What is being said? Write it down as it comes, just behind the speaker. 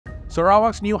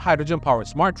Sarawak's new hydrogen-powered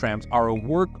smart trams are a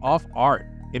work of art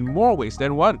in more ways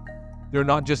than one. They're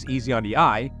not just easy on the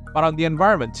eye, but on the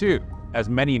environment too, as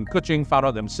many in Kuching found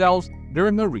out themselves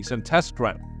during a recent test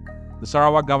run. The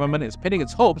Sarawak government is pinning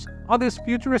its hopes on these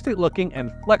futuristic-looking and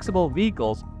flexible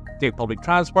vehicles to take public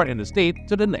transport in the state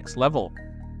to the next level.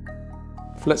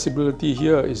 Flexibility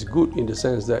here is good in the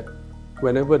sense that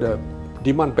whenever the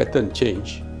demand pattern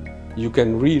change, you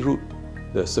can reroute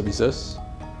the services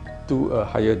to a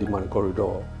higher demand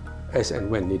corridor as and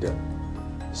when needed.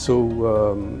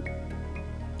 So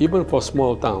even for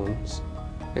small towns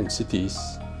and cities,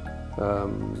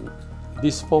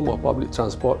 this form of public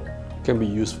transport can be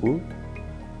useful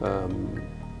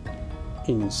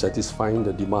in satisfying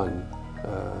the demand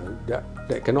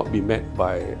that cannot be met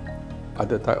by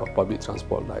other type of public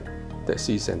transport like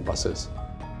taxis and buses.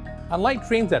 Unlike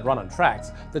trains that run on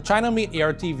tracks, the China-made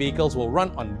ART vehicles will run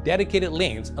on dedicated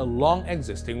lanes along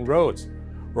existing roads.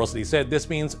 Rosalie said this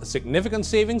means significant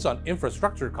savings on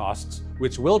infrastructure costs,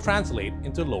 which will translate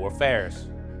into lower fares.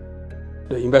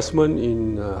 The investment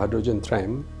in hydrogen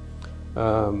tram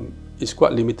is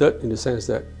quite limited in the sense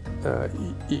that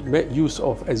it made use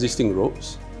of existing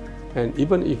roads, and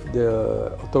even if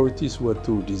the authorities were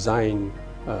to design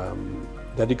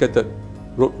dedicated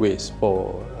roadways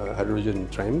for hydrogen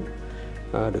tram,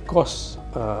 the costs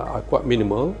are quite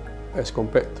minimal as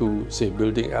compared to, say,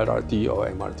 building LRT or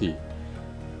MRT.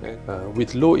 And,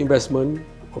 with low investment,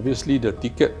 obviously the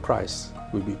ticket price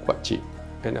will be quite cheap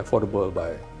and affordable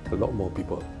by a lot more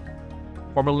people.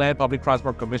 Former Land Public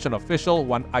Transport Commission official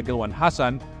Wan Agil Wan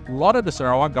Hassan lauded the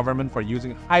Sarawak government for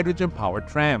using hydrogen-powered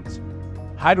trams.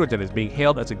 Hydrogen is being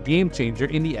hailed as a game-changer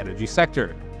in the energy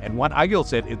sector, and Wan Agil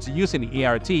said its use in the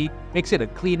ART makes it a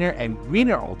cleaner and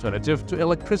greener alternative to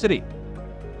electricity.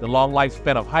 The long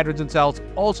lifespan of hydrogen cells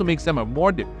also makes them a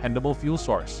more dependable fuel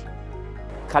source.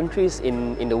 Countries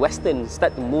in the Western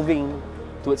start moving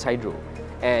towards hydro,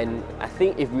 and I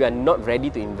think if we are not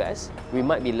ready to invest, we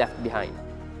might be left behind.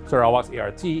 Sarawak's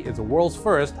ART is the world's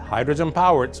first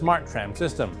hydrogen-powered smart tram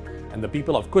system, and the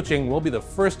people of Kuching will be the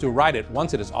first to ride it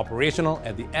once it is operational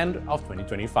at the end of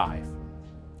 2025.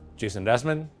 Jason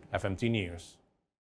Desmond, FMT News.